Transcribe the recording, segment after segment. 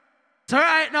So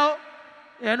right now,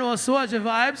 you know soldier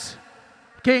vibes,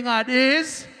 King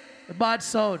Addies, the bad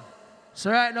sound.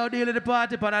 So right now, deal with the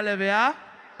party on a level, yeah?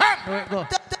 There we go.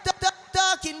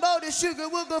 Talking about the sugar,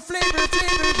 we'll go flavor,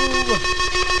 boo.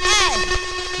 Hey,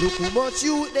 look how much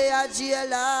you they are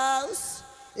jailhouse.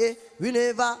 Eh, we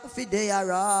never feed their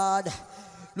rod.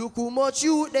 Look how much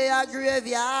you they are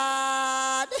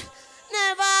graveyard.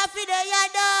 Never feed their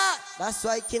dog. That's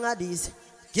why King Addies,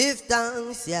 give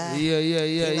thanks, yeah.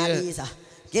 King Addies,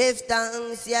 give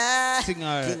thanks, yeah. Sing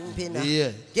all right. King Pinna,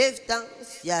 yeah. give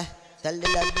thanks, yeah. Tell them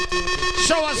that we keep it.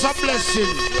 Show us a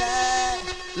blessing. Yeah.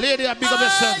 Lady, I big up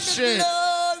yourself, shit.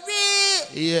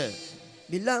 Glory, yeah.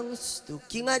 belongs to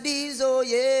King Addies, oh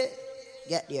yeah.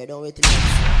 Get there, don't wait till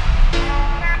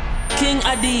King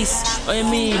Addies, what you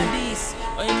mean?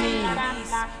 What you mean?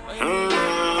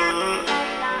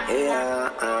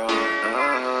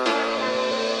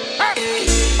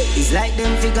 It's like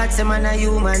them figured some man a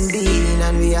human being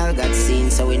and we all got seen,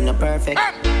 so we no perfect.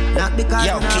 Not because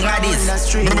yo, we King not Addies. on the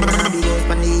street, man be those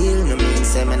on the hill, no mean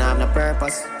say man have no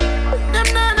purpose.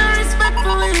 Them not no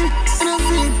respectfully, you know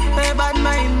see, hey bad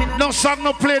mind. No song,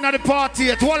 no playing at the party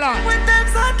yet, hold on. When them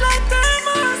sound like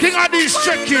them, King Addies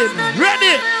checking,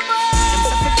 ready? Them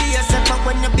say to be yourself, but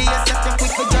when you be yourself, them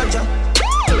quick to judge you.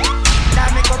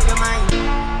 That make up your mind.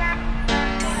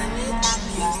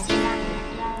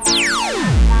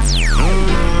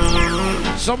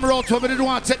 Some road to me didn't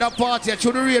want to take that party. I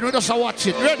should rain, we just watch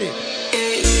it. Ready?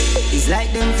 It's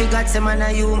like them figured some man a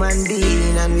human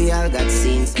being and we all got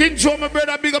scenes. King Joe, my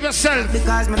brother, big up yourself.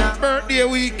 Because man a Birthday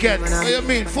weekend. What you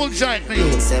mean? Full joint for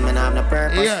you. say man have no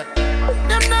purpose. Yeah.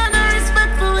 Them not no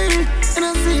respectfully, you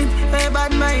know see, hey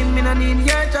bad mind, me no need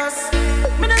your trust.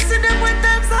 Me no see them with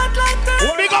them sound like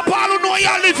them. Big up all who know you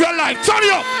live your life. Turn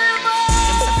you up.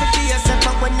 Them say to be yourself,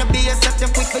 but when you be yourself, them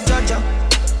quick to judge you.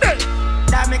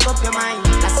 That make up your mind.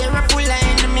 I say we're full of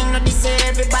enemy, no this say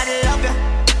everybody love you.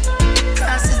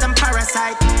 Crosses and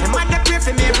parasite. My mother pray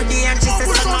for me every day and she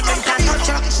says some of them can't touch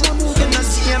you. You know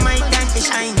see your mind time to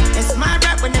shine. It's my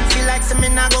rap when them feel like some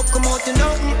men I go come out to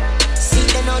nothing. See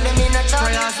they know them in a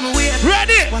trouble.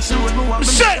 Ready? Watch the road me want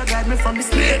me to guide me from the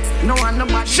streets. No one no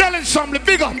bad. Shelling some,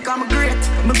 big up. I'm great.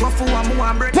 Me go for one, me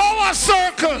want break. Power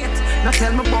circle. Now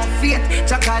tell me about faith.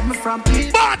 Just guide me from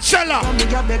peace. Marcella. Me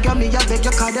a beg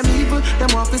you, call them evil. Them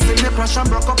want to see me crash and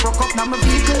broke up now my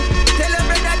vehicle. Tell them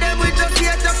brother them we just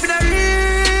get up in a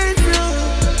real flow.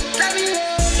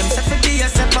 Them say to be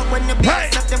yourself, but when you be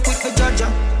yourself, them quick to judge you.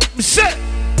 Shit.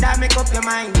 That make up your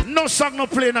mind. No song, no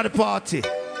playing at the party.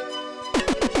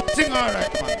 Sing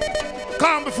alright, man.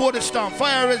 Calm before the storm.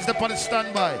 Fire is upon the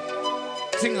standby.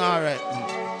 Sing alright, man.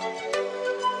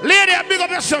 Lady, big up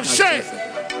yourself, shit.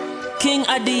 King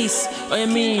Addies, what you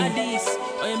mean? Addies,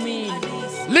 what you mean?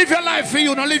 Live your life for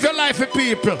you, not live your life for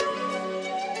people.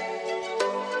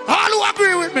 All who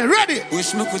agree with me, ready?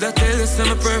 Wish me coulda tell you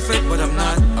I'm perfect, but I'm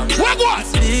not. What what?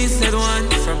 Me said one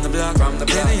from the block.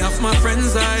 Many of my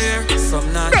friends are here,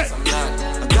 some not. I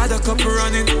got a couple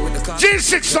running with the car.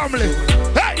 G6 family.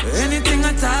 Hey! Anything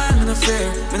at all, me no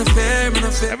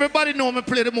fair. Everybody know me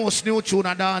play the most new tune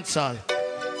and dancehall.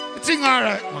 It's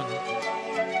alright, man.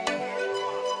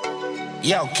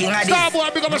 Yo, King Addies.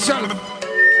 Starboy, big up yourself.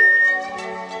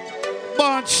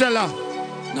 Born Shella.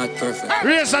 Not perfect.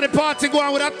 Race at the party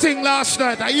going with that thing last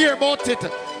night. I hear about it.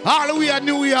 All the way in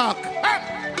New York.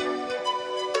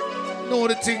 Know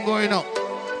the thing going up.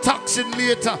 Taxing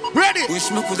later. Ready? Wish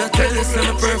me coulda tell you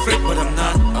I'm perfect, but I'm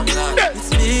not.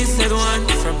 It's me said one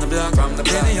from the block.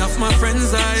 Many of my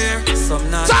friends are here, some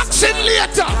not. Taxing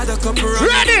later. Got a couple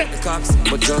ready? The cops,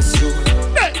 but just you.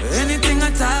 Hey. Anything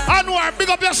at all. Anwar, big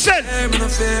up yourself. Me no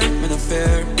fair.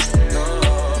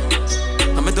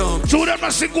 I'm a dumb. Two them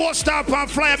must sing Ghost Star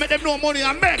and fly, make them no money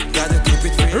and make. Gotta keep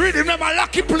it real. Read them a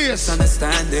lucky place.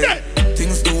 Understand it. Yeah.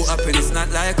 Things do happen, it's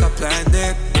not like I planned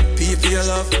it. People you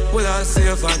love will all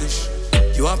say vanish.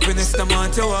 You happiness the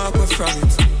month you walk away from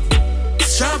it.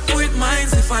 Sharp with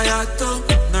minds if I had to.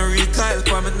 No recoil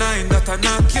for me 9 that I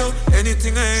knock you.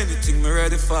 Anything me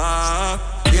ready for.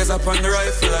 Gaze up on the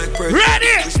rifle like perfect.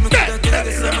 Ready? Wish me coulda tell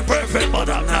you I'm perfect, but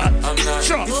I'm not.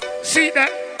 Sure. See that?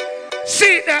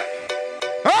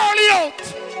 Early out.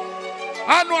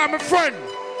 I know I'm a friend.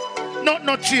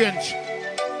 No change.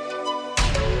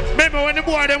 Remember when the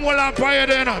boy them all on fire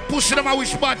there now, pushing them a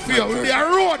wish bad for you. With their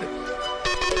road.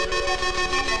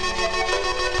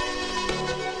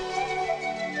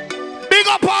 Big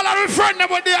up all of the friends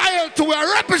with the aisle to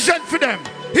represent for them.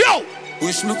 Yo!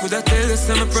 Wish me coulda tell you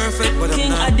I'm perfect, but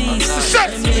King I'm not.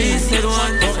 Addies. Me said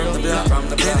one from the block.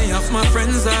 Many of my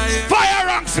friends are here. Fire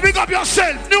ranks, big up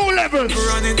yourself, new levels.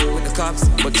 Running with the cops,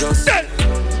 but just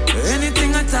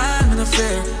Anything at all, me no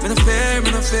fear, me no fear,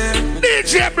 me no fear.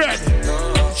 DJ Bread,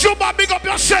 Juba, big up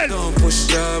yourself. Don't push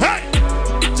your hey.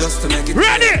 Just to make it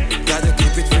ready. Real. Gotta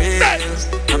keep it real.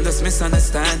 Hey. I'm just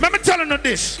misunderstanding. Let me tell you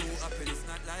this.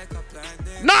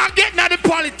 Now I'm getting at the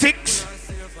politics.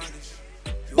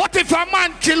 But if a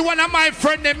man kill one of my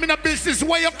friends, then me no business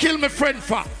where you kill my friend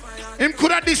for. Him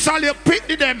could have decided you pick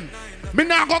them. Me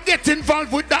not go get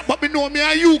involved with that, but me know me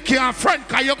and you can't friend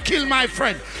cause you kill my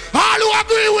friend. All who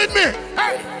agree with me?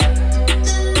 Hey.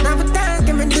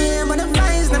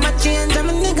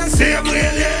 Same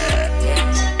way,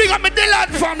 yeah. Big up my Dillard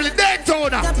family,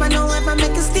 Daytona.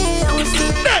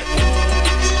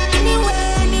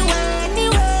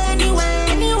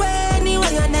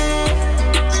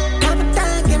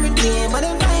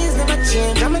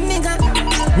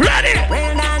 Ready?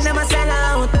 Well, I never sell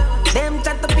out. Them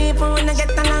chat the people when they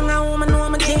get along. A woman know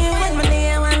me deal with my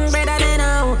day one better than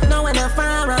now. No when I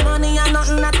fire money and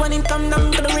nothing that when it come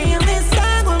down to the real. This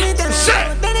song will be done.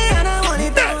 Then I want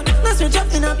it down. No switch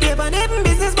up in a paper, even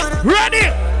business man. Ready?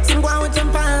 Some go out with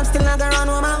some palms, still not go run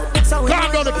one out. So we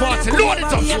calm down the party, load it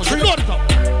up, load it up.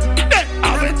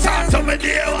 I've been talking to me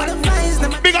day one.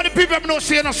 Big on the people who know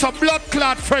saying us a blood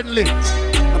clot friendly.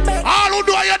 All who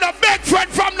do you the big friend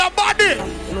from the body.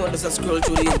 You know what, there's a scroll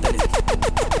through the internet.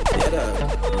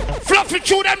 Yeah, fluffy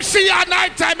through them see at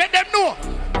night time, make them know.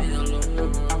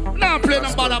 Now I'm playing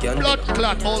about a blood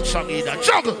clot old song either.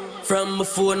 Juggle. From my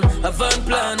phone, a van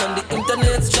plan on the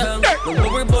internet strong. Don't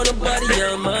worry about nobody,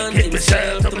 yeah, man. Give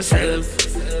myself to myself.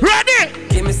 Ready?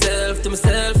 Give myself to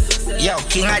myself. Yo,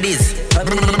 King Addies. I'm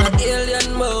in an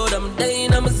alien mode, I'm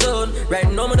dying on my zone. Right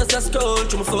now, I'm just a scroll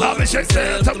through my phone. Give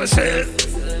myself to myself.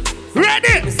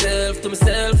 Ready? Give myself to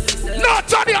myself. No,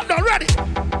 turn it up now, ready?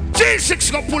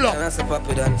 G6 go pull up. That's a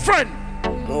puppy done. Friend.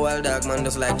 No wild dog man,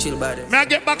 just like chill body. May I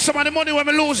get back some of the money when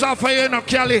we lose off of you, no,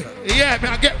 Kelly? Yeah, may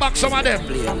I get back some of them?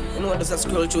 You know what, just a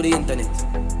scroll through the internet.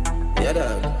 Yeah,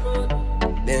 dog.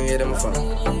 Then where them from?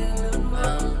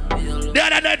 The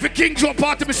other night for King Joe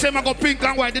party, me say I go pink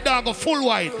and white, the dog go full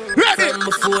white. Ready? From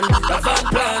my phone, a van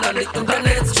plan on the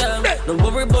internet strong. Don't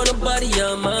worry about nobody,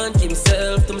 yeah, man. Give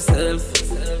myself to myself.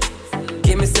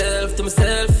 Give myself to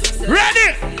myself.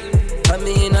 Ready? I'm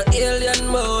in an alien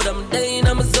mode, I'm dying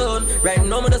on my zone. Right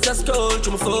now, I'm just a scroll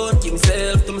through my phone. Give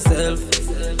myself to myself.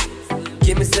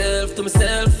 Give myself to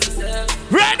myself.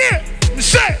 Ready?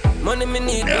 Say. Money me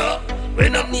need, yeah. We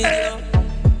don't need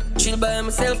it. Chill by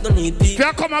myself, don't need people.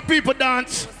 Here come a people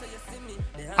dance.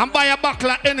 And buy a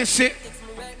bottle of Hennessy.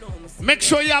 Make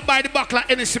sure you buy the bottle of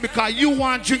Hennessy because you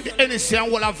want to drink the Hennessy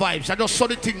and all the vibes. I just saw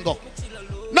the thing go.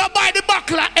 Now buy the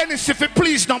bottle of Hennessy if it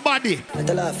please nobody.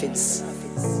 The laughings.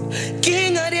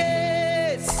 King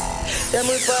Addies. Them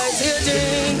will fight your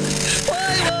drink.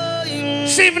 Why?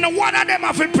 See even one of them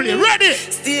have to play. Ready?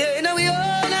 Stay in we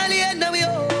own alien, now we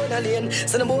own alien.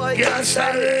 So the boy can't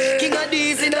stop. King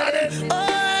Addies in them.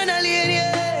 Own alien,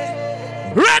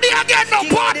 yeah. Ready again now.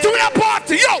 Party with a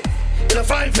party. Yo. In a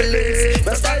fine feelings,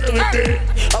 but start to it.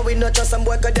 And we not just some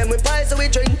boy, cause them we pies so we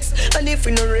drinks. And if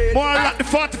we no rain, more like the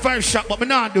 45 shot, but we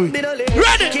not do it.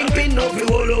 Ready? Kingpin no fi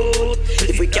hollow.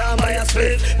 If we can't buy a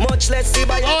split, much less see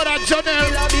buy a. Oh, that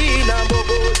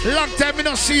Jonel. Long time we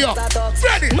don't see you.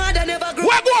 Ready?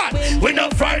 We're going. We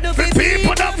not frightened for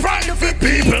people, not frightened for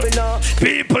people.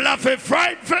 People are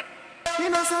frightened for. You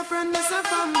know some friend, that's a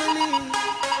family.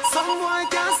 Some boy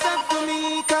can't step for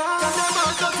me. Cause them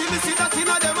all dirty, me see that in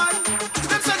a them man.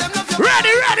 Them say them love you.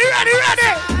 Ready.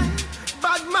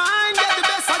 Bad mind get the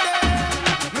best of them.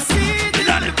 Me see the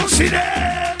Let it see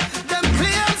them. Them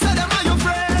claims say them are your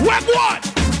friends. We're going.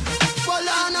 Well,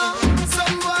 I know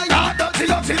some boy dirty.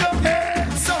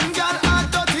 some girl are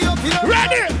dirty up, you know.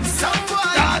 Ready. Some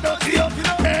boy dirty up, you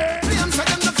know. Claims say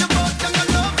them love you, but them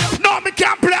don't love you. No, me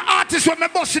can't play artists when me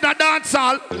bust in a dance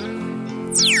hall.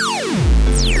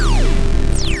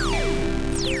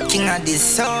 King of this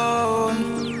sound.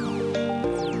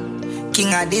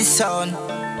 King of this sound.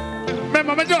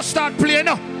 Remember, me just start playing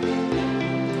now.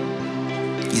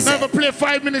 Never play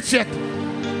 5 minutes yet.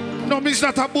 No, me's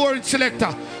not a boring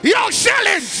selector. Yo,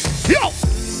 challenge! Yo!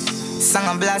 Song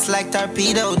and blast like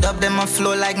torpedo. Dub them and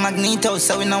flow like magneto.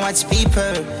 So we know watch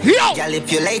people. Yo!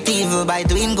 Manipulate evil by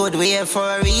doing good. We here for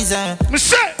a reason. Me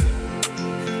say!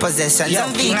 Possessions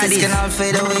and vehicles can all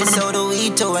fade away. So do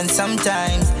we too. And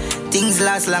sometimes things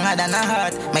last longer than a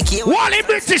heart. Wally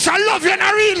British, I love you in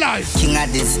a real life. King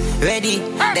Addies, ready?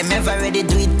 Them ever ready,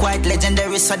 do it quite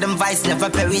legendary. So them vice never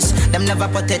perish. Them never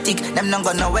pathetic. Them not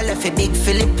gonna well if a big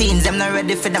Philippines. Them not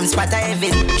ready for them spot of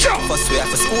heaven. Sure. First we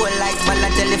have to school like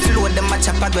Balotelli flow. Them match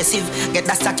up aggressive. Get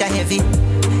that stack heavy.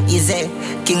 Easy,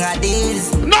 King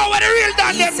Addies. No, where the real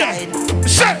done them there.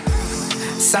 Say.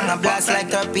 Song a blast like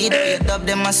torpedo. You dub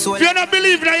them a soul. If you don't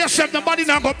believe in yourself, nobody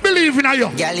not gonna believe in you.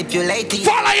 Girl, if you like it.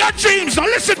 Follow your dreams, don't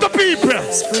listen to people.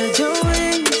 Spread your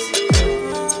wings.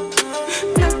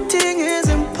 Nothing is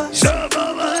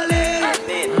impossible.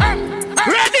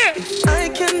 Ready?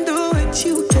 I can do it,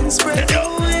 you can spread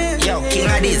your wings. Yo, King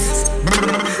Addies.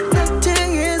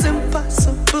 Nothing is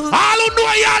impossible. All who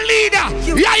know your leader,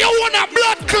 yeah, you want a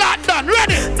blood clot done.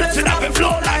 Ready? Blessing up and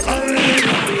flow like a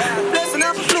river. Blessing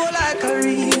off a flow like a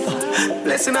river.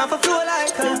 Blessing off a flow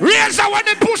like a river. Raise that when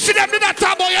they push them to that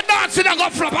top, you're dancing and go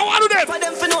flop. I want to do them. For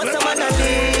them to know someone a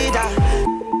leader.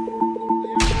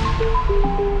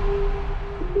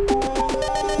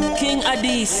 King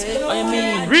Addies, what you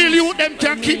mean? Real youth them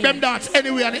can keep them dance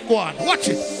anywhere and it go on. Watch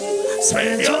it.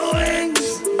 Spread your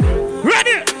wings.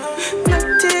 Ready?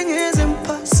 Nothing is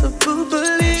impossible.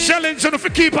 Believe. Challenge you to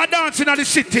keep a dancing in the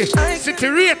city. City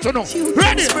rate to know.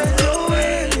 Ready? Spread your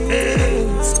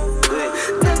wings.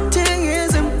 Nothing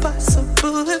is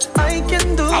impossible. If I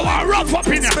can do I want rough up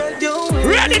in here. spread your wings.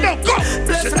 Ready now, go.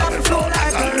 Blessing off a flow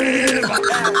like a river.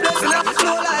 Blessing off a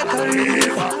flow like a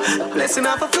river. Blessing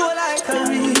off a flow like a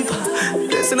river.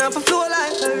 Blessing off a flow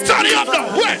like a river. Turn it up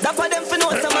now. Wait. That for them for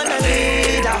know someone a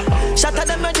leader. Shatter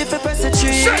them ready for press the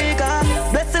trigger.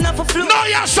 Blessing off a flow. Now,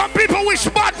 yeah, some people wish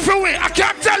bad for it. I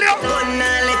can't tell you.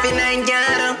 Gonna live in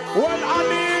Nigeria.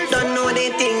 Don't know the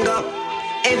thing up.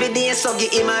 Every day so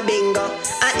get him a bingo.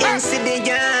 I MC the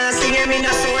gas, sing him in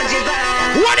a soldier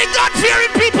vibe. What it got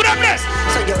fearing people them this?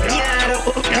 So you get up,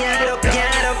 get up,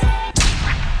 get up.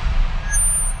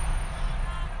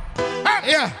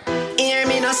 Yeah. Hear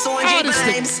me no soldier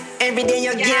vibes. Every day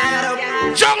you get up.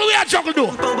 Juggle, we are juggle do.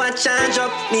 Power charge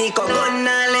up. Nico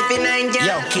gonna live in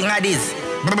Nigeria. Yo, King Addies.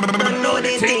 Don't know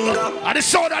the thing up. And the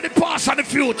sound of the past and the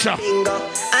future. Bingo.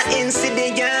 I MC the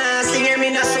gas, sing him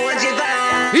in a soldier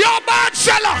vibe. Yo, bad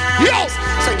seller. Yo.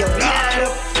 So you get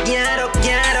up, get up,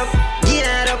 get up,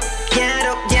 get up, get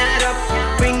up, get up.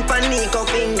 Bring Panico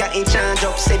finger in charge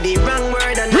up. Say the wrong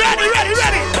word and Ready, ready,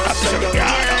 ready. So you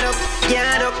get up,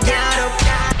 get up, get up.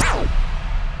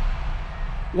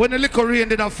 When the little rain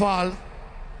did not fall,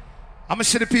 I'm going to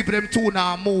see the people them two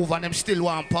now move and them still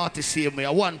want party same way.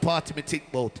 One party me think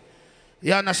about.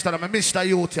 You understand? I'm a Mr.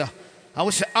 Youth here. I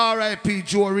would say R.I.P.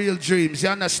 Joe Real Dreams. You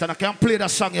understand? I can play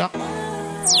that song here.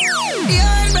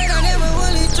 Yeah, brother, never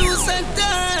only choose a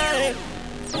time.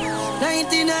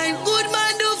 99 good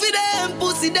man do for them,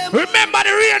 pussy them. Remember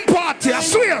the rain party, I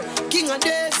swear. King of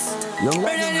this.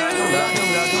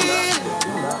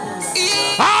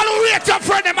 All who rate your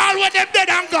friend, them all when them dead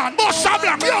and gone. Boss of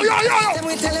blank. Yo, yo, yo, yo. Them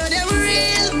we tell you them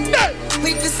real. Hey.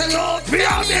 We be salute.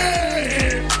 Fear me.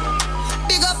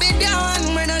 Big up it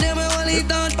down, brother, never only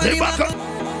down for the back.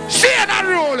 Shane and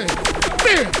rolling.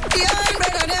 Yeah,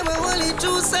 brother, never only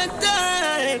choose a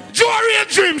time. Joe Real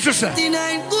Dreams, you say.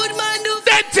 99 good man do.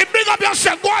 Then to big up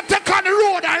yourself, go and take on the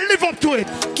road and live up to it.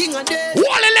 King of this.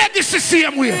 Wall the legacy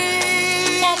same way.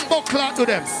 Bumbo clock to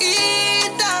them.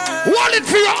 Wall it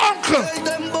for your uncle.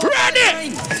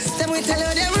 Ready? Them we tell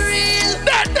you them real.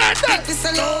 That. We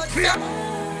salute.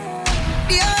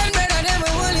 Yeah, brother, never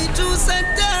only choose a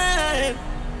time.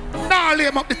 Now lay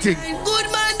up the thing. Good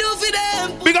man do for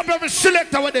them. Big up every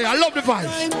selector over there. I love the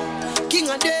vibes. King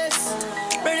of this.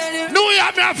 No, you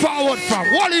have me forward from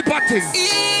Wally Batting.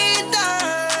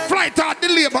 Flight out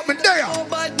delay, but me there.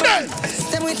 There.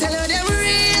 Them we tell you them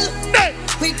real. There.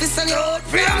 We salute.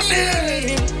 Fear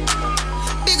me.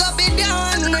 Big up it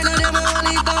down. Brother, never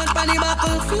only down for the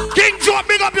battlefield. King Joe,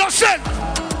 big up yourself.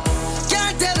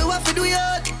 Can't tell you what to do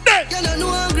yet. There. You don't know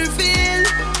hungry feel.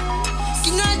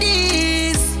 King of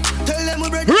this. Tell them we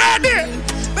brother. Ready?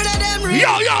 Brother them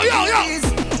real. Yo.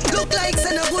 Look like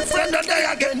send a good friend of day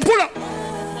again. Pull up.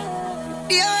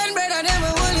 Yeah, brother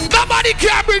never only. Nobody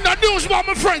can bring the news about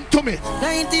my friend to me.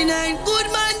 99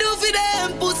 good man do for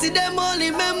them. Pussy them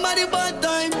only remember the bad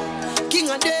time. King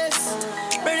of this.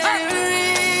 Brother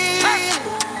real.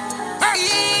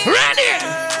 Ready?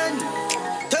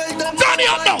 Tell them Turn it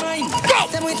up now. Go.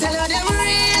 Them we tell you them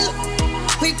real.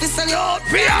 We salute.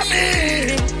 Fear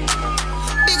me.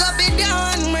 Big up it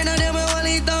down. Brother never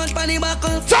only down for the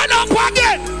backle. Turn up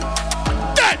again.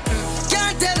 Dead.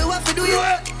 Can't tell you what to do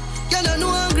yet. You don't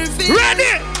know hungry feel.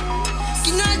 Ready?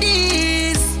 King of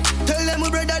this. Tell them we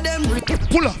brother them real.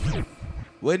 Pull up.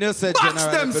 When you say Box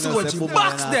general, them, if you don't soldier, say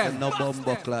football, box you them. have no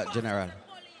bumbo clot general.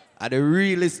 And the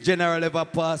realest general ever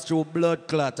passed through blood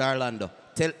clot Orlando.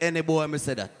 Tell any boy me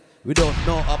say that. We don't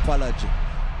know apology.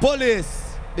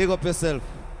 Police, big up yourself.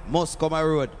 Must come a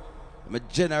road. I'm a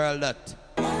general that.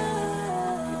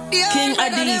 King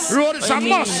Addies. Road is a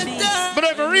must. But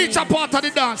if you reach a part of the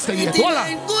dance thing yet, hold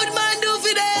on. Good man do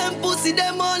for them. Pussy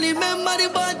them only remember the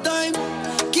bad time.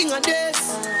 king of this.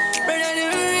 Brother, the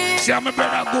real. See, I'm a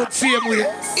brother good, same way.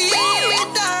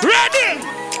 Eater. Ready?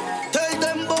 Tell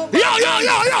them about.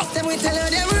 Yo. Them we tell you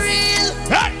them real.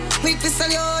 Hey. We pistol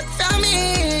you out from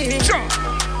me. Sure.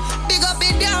 Big up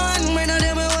it down. When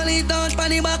them only down on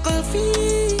the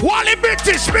battlefield. Wally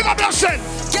British, big up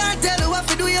yourself. Can't tell you what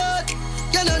to do yet.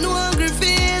 You don't know hungry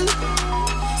feel.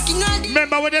 King of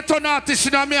Remember when they turn artists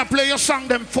in me and play your song,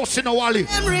 them fussing a Wally.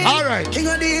 Alright. King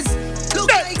of this. Look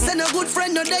like send a good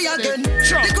friend no day again.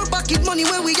 Sure. Little pocket money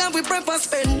where we have we prep for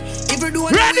spend. If you do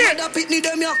Ready? anything that pitney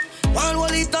them ya. One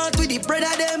Wally thought with the bread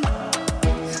of them.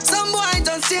 Some boy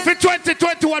just say. For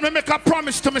 2021, I make a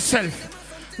promise to myself.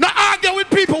 Now argue with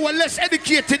people who are less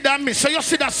educated than me. So you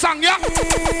see that song, yeah?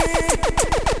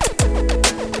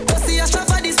 See a shop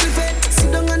for this buffet.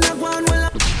 Sit down and go on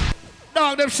well.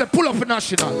 Dog, them say pull up a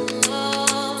national.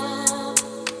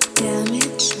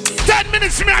 Damage. 10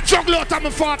 minutes me a juggle out of my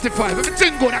 45.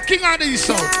 Everything good. A king of the east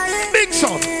sound. Big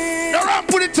sound. The ramp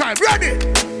put the time. Ready?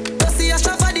 See a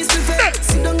shop for this buffet.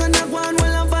 Sit down and go on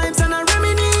well and vibes and a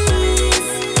reminisce.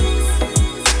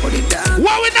 Put it down.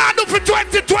 What we now do for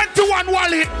 2021,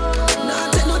 Wally?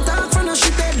 Nah, take no talk for no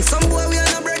shit head. Some boy we are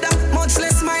no brother, much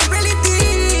less my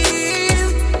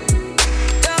relative.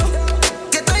 Yo,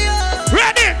 get on yo.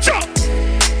 Ready? Jump.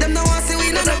 Them no want see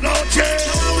we no No change.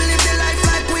 No, we live the life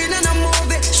like we in a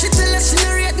movie. She tell us she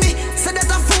no rate me, so that's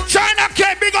a fool. China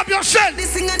can't big up yourself.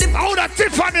 This thing and the How that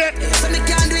Tiffany? so me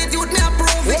can't do it, youth me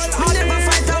approve it. Me never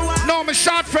fight a war. No, my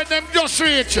short friend them just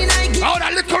reach. How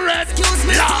that little red? Excuse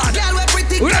me, Lord. girl, we're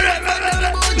pretty good.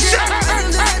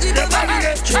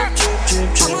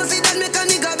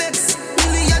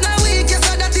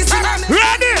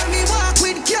 Ready?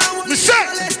 Me say,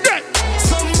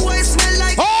 Some boys smell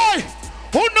like oi,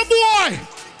 who the boy?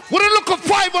 Would you look at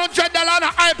 $500 and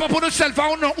hype up on yourself?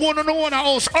 I don't own a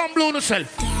house. Humble on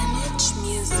yourself.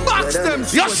 Box them.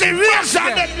 You see, raise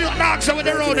on them new dogs with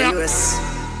the road here.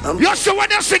 You see, when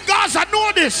you see Gaza,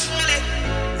 know this.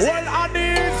 Well,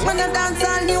 Addies. when I dance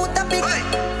all new topic.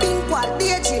 Pink wall,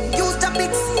 daydream, use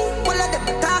topics. All of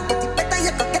them talk, but it better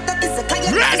you go get that this.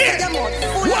 Ready?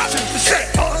 What? Say,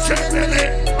 oh,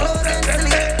 Chimney.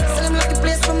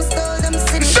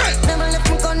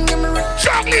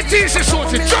 Chocolate easy,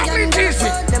 Sophie. Chocolate easy.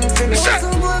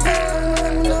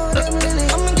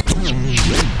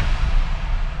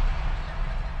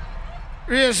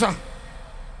 Razor.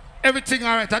 Everything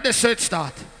all right. At this it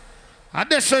start. At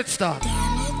this it start.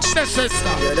 This it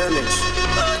start.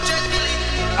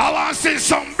 I want to see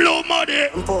some blue money.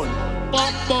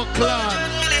 Bumbo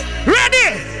clan.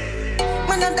 Ready?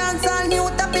 When I dance all new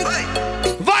topic.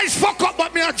 Vice fuck up,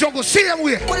 but me a juggle same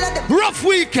way. Rough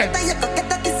weekend.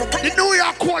 The New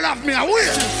York call off me away.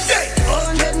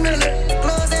 100 million,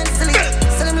 close and silly.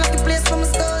 Sell them like a place from a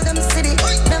store, them city.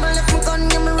 Never left me gun,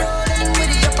 give me road and with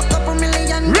it. Drop a couple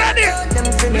million. Ready? Them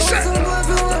finish. So go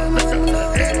everywhere, man, know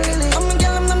them really. I'm a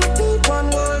girl, I'm not my feet, one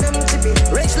gold, them chippy.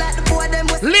 Rich like the boy, them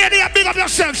with. Lady, big up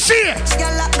yourself. See it.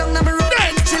 Girl locked down, I'm a road,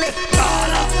 chili.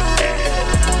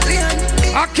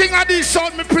 A King Addies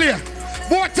sound me play.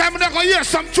 More time when I go hear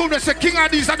some tune that say King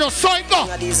Addies, I just saw it go.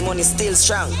 These money still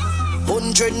strong.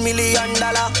 $100 million,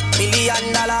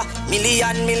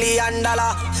 million.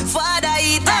 Father,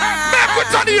 eat Back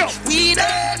with you. we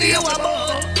don't you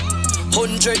about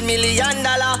 $100 million.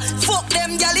 Fuck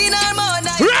them gal in our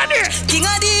money. Ready? King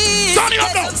Addies. Turn it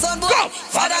up now. Son boy. Go.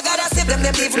 Father gotta save them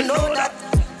even know that.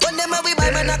 When them a we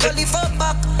buy man a call the fuck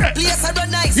back. Place a run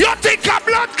nice. You think a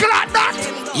blood clot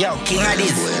that? Yo, King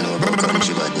Addies.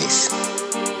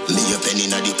 Me a penny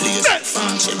inna the place.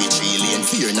 Farm cherry tree lane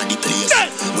fear inna the place.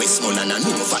 Westmoreland and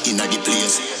Nova inna the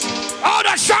place. Oh,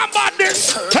 the shambad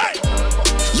this. Hey.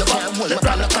 You can't hold me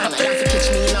on the corner. You have to catch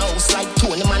me in a house like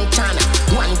Tony Montana.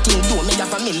 One thing do me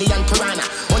have a million piranha.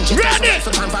 100,000 Ready?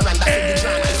 for Pamparanda for the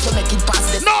drama. If you make it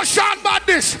past this. No shambad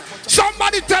this.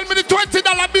 Somebody tell me the $20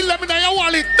 bill them in your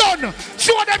wallet. Done.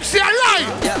 Show them see a lie.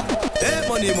 Yeah. Hey,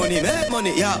 money, make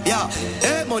money, yeah, yeah.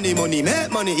 Hey, money,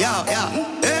 make money, yeah, yeah.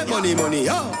 Hey, money,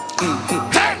 yeah.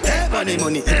 Hey,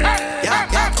 money, yeah,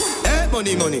 yeah. Hey,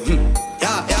 money,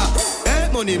 yeah, yeah.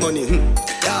 Hey, money,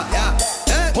 yeah, yeah.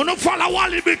 Who no follow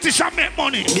Wally British and make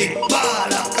money? Big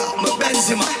baller, got my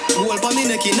Benzema. Whole for me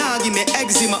neck, nah give me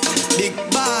eczema. Big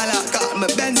baller, got my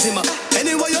Benzema.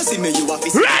 Anyway you see me, you have to.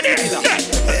 Ready?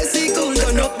 Hey, see cool,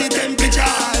 turn up the temperature.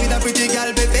 With a pretty girl,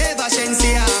 be favor,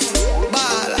 Shensia.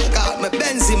 Baller, got my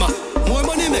Benzema. More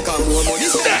money make her more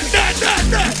money spend.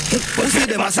 But see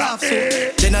them as half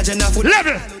so. Jenna food.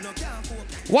 Level.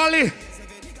 Wally.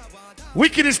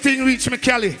 Wickedest thing reach me,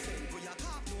 Kelly.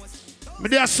 Me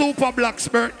there Super Black's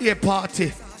birthday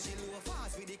party.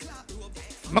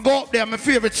 I go up there, my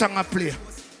favorite song I play.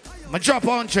 I drop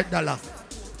 $100.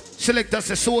 Selector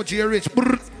says, Soji rich.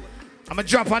 I'm a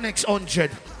drop an next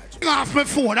 100. Off my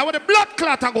phone. I want the blood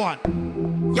clot I go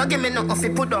on. You give me no coffee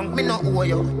put on, me no owe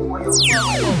you. Yo!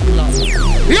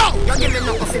 You give me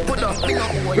no coffee put on, me no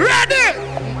owe you. Ready?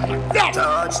 No.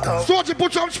 Touchdown. Soji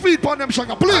put some speed on them,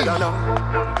 sugar, please. No.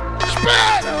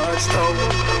 Speed! Touchdown.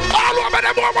 All over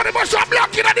them more money, but some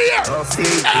block in the air. Coffee,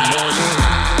 good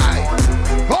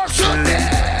morning. Hustle man.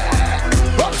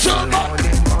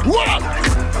 What?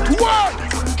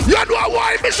 You know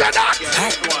why me say that?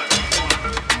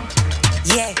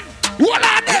 Yeah. What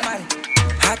are they? Man.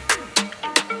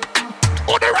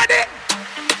 Are they ready?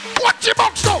 Watch your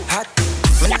box now.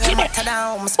 Watch your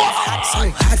box.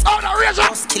 Oh, the razor.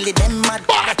 Them mad.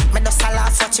 Me do salah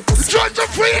for your pussy. Join the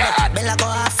free head. Bella go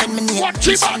off and me name. Watch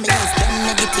him out there. Them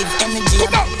negative energy.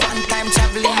 One time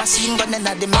traveling machine gun in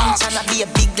a dimension. I be a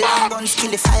big long gun,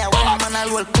 kill the fire. One man a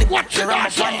roll clip. Watch The it ram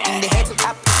out. one in the head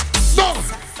up. No.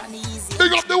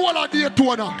 Big up the wall of the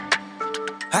Daytona.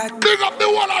 Big up the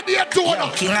wall of the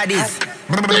Daytona. King Addies.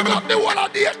 Big up the wall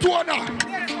of the Daytona.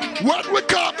 When we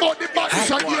talk about the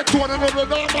badness of Daytona, no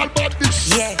normal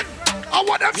badness. Yeah. I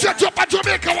want them set up at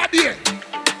Jamaica one day.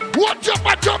 What up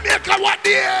at Jamaica one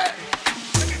day?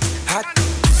 Hot.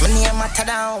 My name matter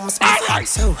down, my spice hot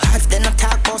so hot. Then I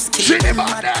talk about skill. Them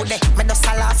mad kude. Me do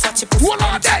salah for your pussy. What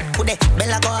are they? Kude.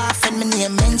 Bella go off and me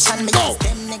name mention. Me use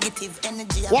them negative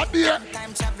energy. What day?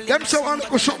 Them say I'm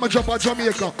going to shut my job at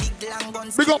Jamaica.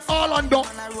 Big up Orlando.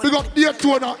 Big up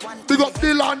Daytona. Big up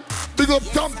Dillon. Big up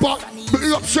Tampa.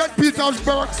 Big up St.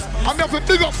 Petersburg. I'm going to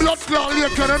big up Blood Clan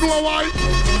later. You know why?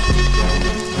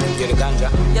 Get the ganja.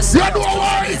 You know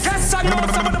why? Yes, I know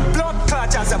some of the blood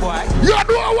clots as a boy. You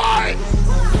know why?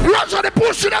 Raise on the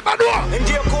pussy them I know. In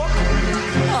jail court?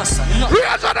 No, son, no.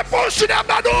 Raise on the pussy them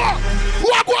I know.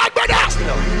 What go on, brother?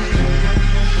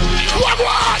 What go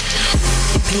on?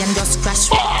 The plane just crash.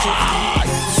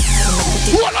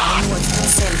 Hold on.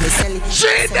 Sell it.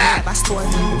 See that?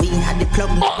 We had the plug,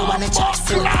 no one to charge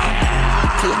for it.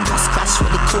 Plane just crash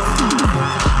with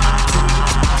the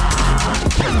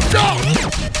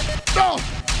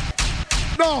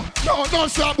No,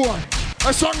 star boy.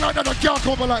 A song like that can't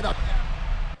come like that.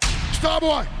 Star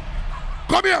boy,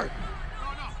 come here.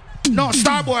 No,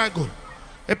 star boy good.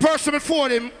 A person before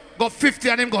him got 50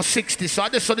 and him got 60. So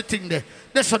that's the thing there.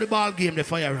 That's the ball game, the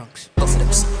fire ranks.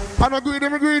 I'm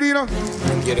greedy, you know.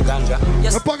 Get the ganja.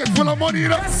 My pocket full of money, you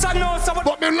know. Yes, I know some of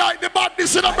But me like the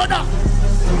badness, you know, brother. All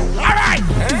right.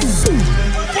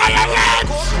 Fire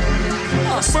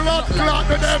ranks. Blood clot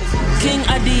to them. King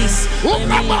Addies. Oh,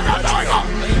 no.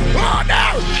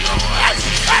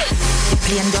 Hey. The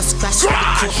plane just crash with the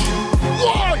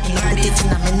Why? put it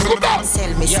in a me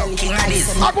sell me sell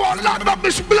it. I go and land up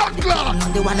this blood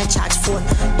clot. They wanna charge for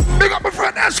Big up my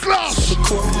friend S-Class. the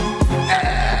court.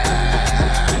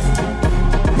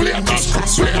 Play it.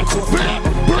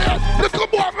 Look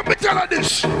at boy, let me tell her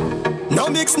this. no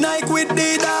mix Nike with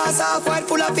Adidas, half white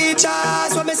full of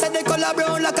features. When me say the color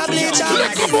brown like a bleacher.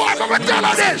 Look at boy, let me tell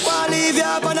her this. Wanna leave you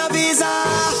up on a visa.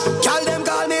 Call them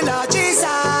call me Lord Jesus.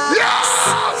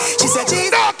 Yeah. She said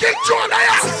Jesus. No, King Jordan.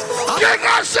 King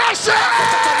Assassin.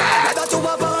 I got to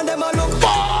have on them a look.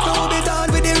 No be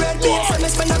done with the red beans. Let me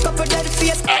spend a couple dead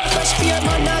face. Fresh beer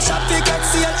man, I shop to get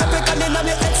seal. Epic and in a me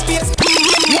head space.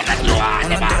 What are you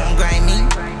on I'm about? don't grind me.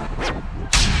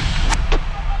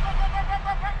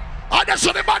 Oh, that's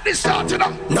what the body started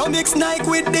now. No mix Nike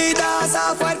with Adidas,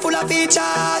 half white full of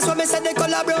features. When me say the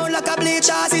color brown like a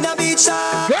bleachers in a beach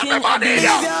shop. Everybody, Leave you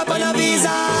yeah. up on a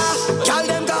visa. Call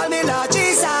them call me Lord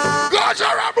Jesus. God's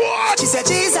a boy. She said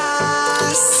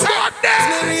Jesus. God Me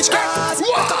damn. reach class.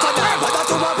 But I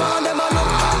to have on them a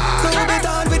look. No be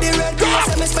done with the red face.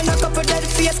 Let me spend a couple dead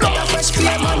face. Got a fresh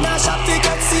beer man, I shop to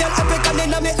get seal. Epic and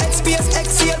in a me head space.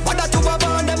 Exhale. But I to have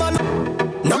on them a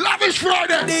look. No Lavish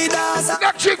Friday. Adidas.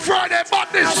 Not Chick Friday,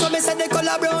 badness. So me say the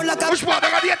color brown like a Which one? I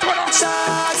got the Daytona.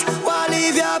 shots. Wanna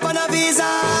leave you up on a visa.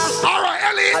 All right,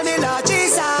 Ellie. Call me Lord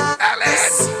Jesus. Ellie.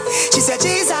 She said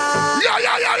Jesus.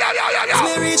 Yeah.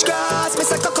 Me reach cross, me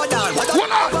say crocodile. But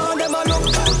What up? I found them a look.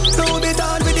 No be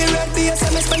done with the red base.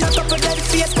 And me spend a couple dead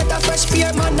face. Get a fresh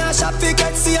beer, man. I shop to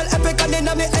get seal. Epic and in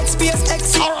a me head space.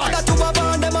 Exit. All right. That to a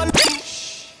band them a look.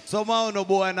 Somehow no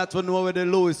boy not to know where the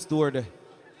Louis store there.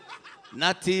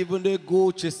 Not even the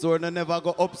Gucci store. They never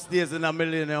go upstairs in a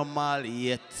Millennium Mall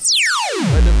yet.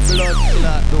 Where the blood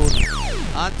clot dude.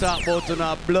 I'm talking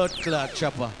about a blood clot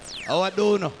chopper. How I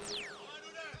do know?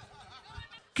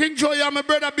 King Joe, you're my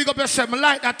brother, big up yourself. I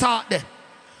like that talk there.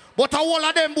 But all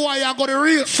of them boy, you got the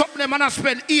real something them and I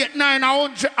spend $800,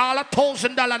 $900, all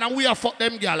 $1,000 and we are fuck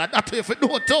them girl. That's if you do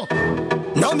it too.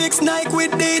 No mix Nike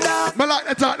with Dida. Me like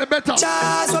the talk the better.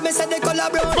 Charles, when me say the color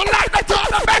brown. Me like the talk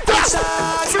the better.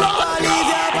 Charles, I'll leave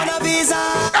you up on a visa.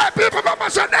 Hey, people, remember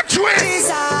say next week.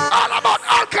 Visa. All about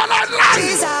alkaline life.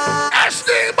 Visa.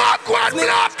 SD Backward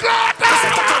Blood Clot.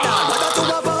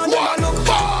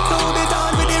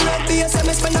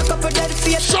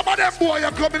 Some of them boy you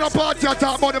come in a party and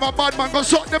talk about them a bad man. Go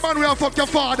suck the man where fuck your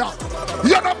father.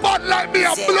 You're not bad like me,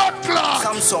 a blood clot.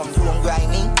 Some don't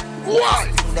grind me. What?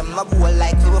 Them a boy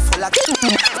like we were full of.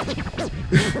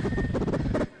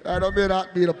 I don't mean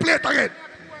that. Play it again.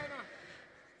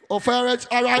 Oh, fire edge,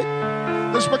 all right.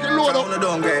 Let's make it load up.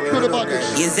 Don't grind me. To the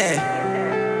bodies. Yes, sir.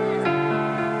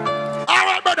 All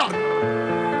right, brother.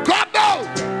 Come down.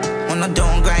 Wanna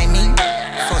don't grind me.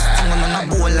 First thing on a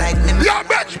bowl like me. Your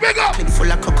bitch bigger. Clip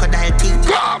full of crocodile teeth.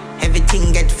 Come.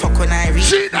 Everything get fuck when I reach.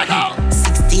 See that now.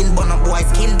 16 bun up boy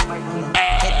skin.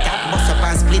 Head that bust up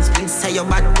and split. Say your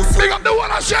bad pussy. Big up the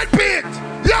one I said Pete.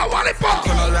 Yeah, Wally Pop.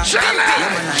 Shelly.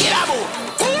 Get up.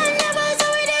 Come.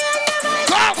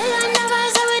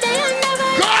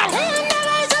 Come.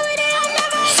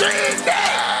 See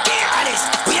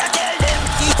that. We are tell them.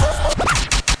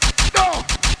 No.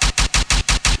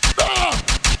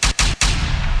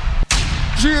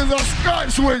 Jesus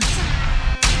Christ wins.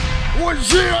 Was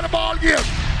G on the ball game.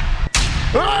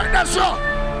 Right, that's all.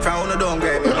 From no don't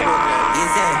grind me.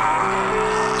 Yes, sir.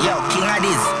 Yo, King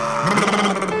Addies.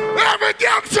 Every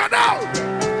gangster now.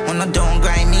 Wanna don't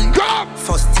grind me. Come.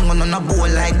 First thing on a bowl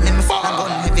like me. Me full of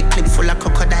gun, heavy clip full of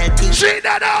crocodile teeth. See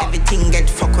that now. Everything get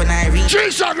fuck when I reach.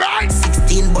 Jesus, right?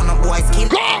 16 bun up boy skin.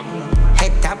 Come.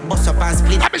 Head tap, bust up and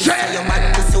split. Let me say Your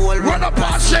man pussy all run up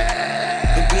and say.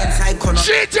 The brain side corner.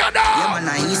 Shit you Yeah, now.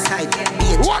 man, east side.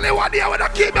 Bitch. Only one day when I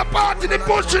keep the party, the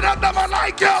pushing and never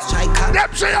like you. Striker.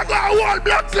 Them say I got a whole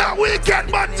blood clot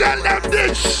weekend, but tell them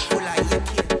this.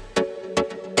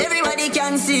 Everybody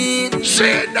can see it.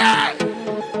 See that.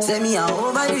 Say me a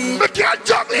over it. We can't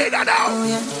juggle it now. Oh,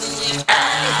 yeah.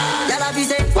 Y'all be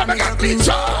say, What make a clean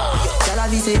so? y'all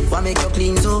be say, what make you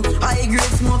clean so? High grade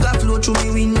smoke a flow through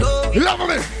me window. Love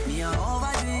me. Me a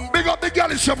over it. Big up the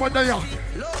girl in someone there. Love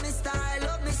me style,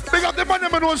 love me style. Big up the man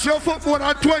that knows your football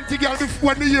and 20 girl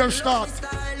when the year starts.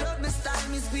 Love me style,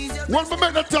 me squeeze your When we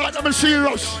make the talk, I'm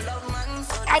serious.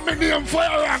 I'm in the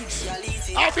fire ranks.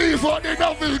 I be for the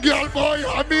novice girl, boy.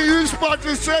 I be you spot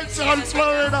the Central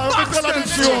Florida. I'm telling the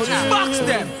show. Box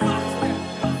them.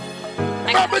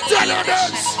 Let me tell you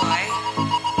this.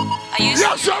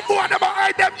 You're some boy that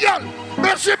behind them, girl.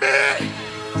 Mercy me.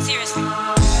 Seriously.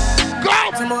 Go.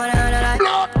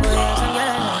 Blood.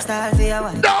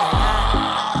 No.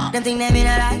 Them think them in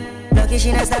a lie. Lucky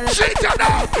she not style. Shit you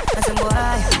now. That's some boy.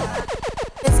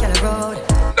 Let's get a road.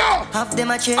 No. Half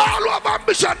them a check. All who have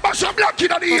ambition, bash a black in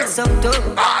the ear. So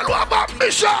dope. All who have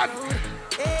ambition.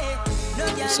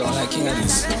 Sound like King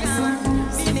Addies.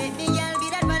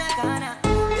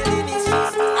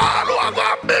 All who have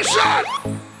ambition.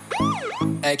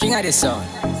 Hey, King Addies sound.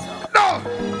 No.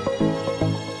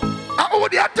 I owe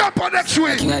the temper next King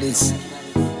week. Addies.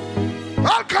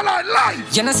 Alkaline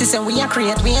life. You know, sister, we are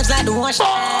create waves like the ocean.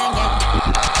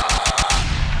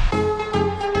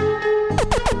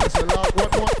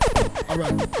 All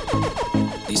right.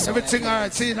 Everything all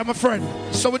right. See, I'm a friend.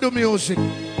 So we do music.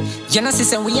 You know,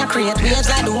 sister, we are create waves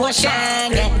like the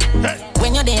ocean.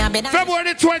 When you're there, better.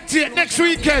 February 20th, next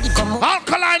weekend.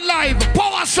 Alkaline Live.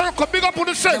 Power Circle. Big up on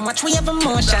the set. Watch we have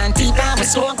emotion. Deep down, we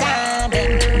so good.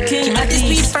 King Addies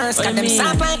beat first. Got them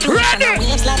soft like the ocean.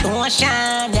 Waves like the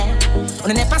ocean.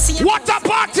 What a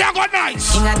party I got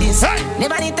nice. King Addies. Hey.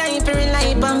 Never the time to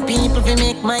rely on people to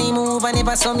make my move. I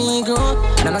never saw me grow.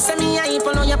 And I'm not saying me hype,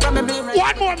 know you probably right.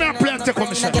 One more man play to come.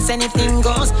 I guess anything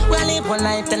goes. We live one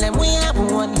life, tell them we have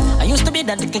one. I used to be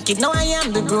that little kid, now I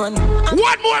am the grown.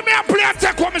 One more man play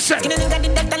to come.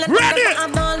 Ready?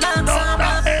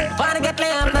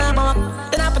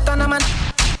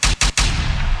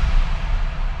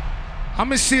 I'm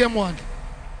the same one.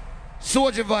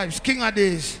 Soldier vibes, King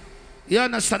Addies. You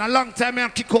understand? A long time I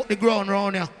kick out the ground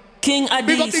round here. King Addies.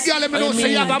 Big up the girl, let me know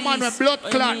say you have a man with blood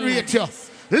clot rate you.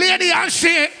 Lady and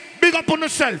she, big up on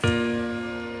yourself.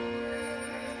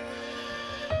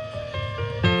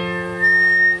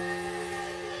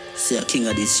 Say a King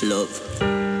Addies love.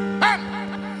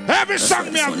 Every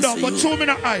song me have done, but 2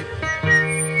 minutes hype.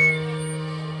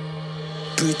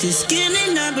 Pretty skin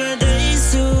in a birthday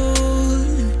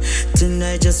soon.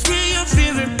 Tonight just wear your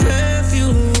favorite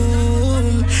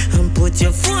perfume and put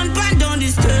your phone back, don't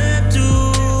disturb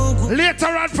too. Later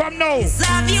on from now.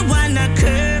 Love you on a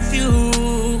curfew.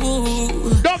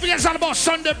 Don't forget it's all about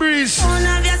Sunday Breeze.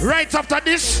 Right after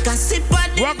this,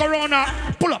 we're going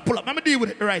to pull up. Let me deal with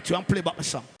it right here and play back my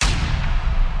song.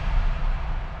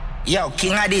 Yo,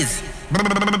 King Addies.